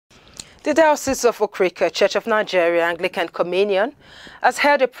The Diocese of Okrika, Church of Nigeria Anglican Communion, has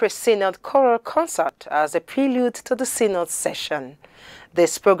held a Pre-Synod choral concert as a prelude to the Synod session.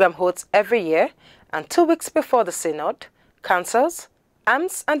 This program holds every year, and 2 weeks before the Synod, councils,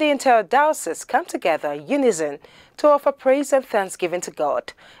 AMS and the entire diocese come together in unison to offer praise and thanksgiving to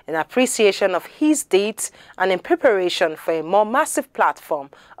God in appreciation of His deeds and in preparation for a more massive platform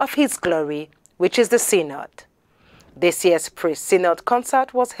of His glory, which is the Synod. This year's Pre-Synod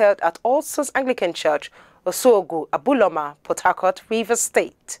concert was held at All Souls Anglican Church, Osogu, Abuloma, Port Harcourt, Rivers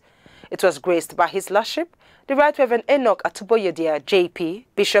State. It was graced by His Lordship, the Right Reverend Enoch Atuboyedia, JP,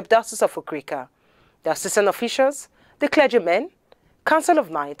 Bishop Diocese of Okrika, the assistant officials, the clergymen, Council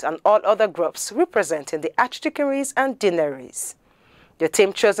of Knights, and all other groups representing the archdeaconries and deaneries. The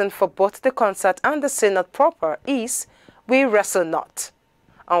theme chosen for both the concert and the Synod proper is We Wrestle Not,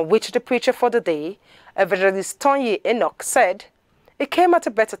 on which the preacher for the day, Evangelist Tonye Enoch, said, "It came at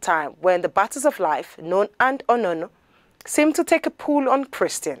a better time when the battles of life, known and unknown, seemed to take a pull on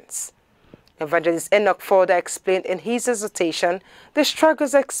Christians." Evangelist Enoch further explained in his exhortation the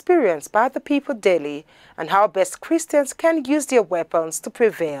struggles experienced by the people daily and how best Christians can use their weapons to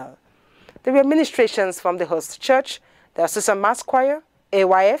prevail. There were ministrations from the host church, the Association Mass Choir,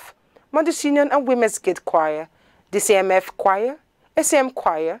 AYF, Mothers Union and Women's Gate Choir, DCMF Choir, ACM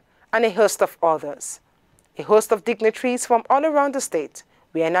Choir, and a host of others. A host of dignitaries from all around the state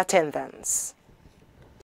were in attendance.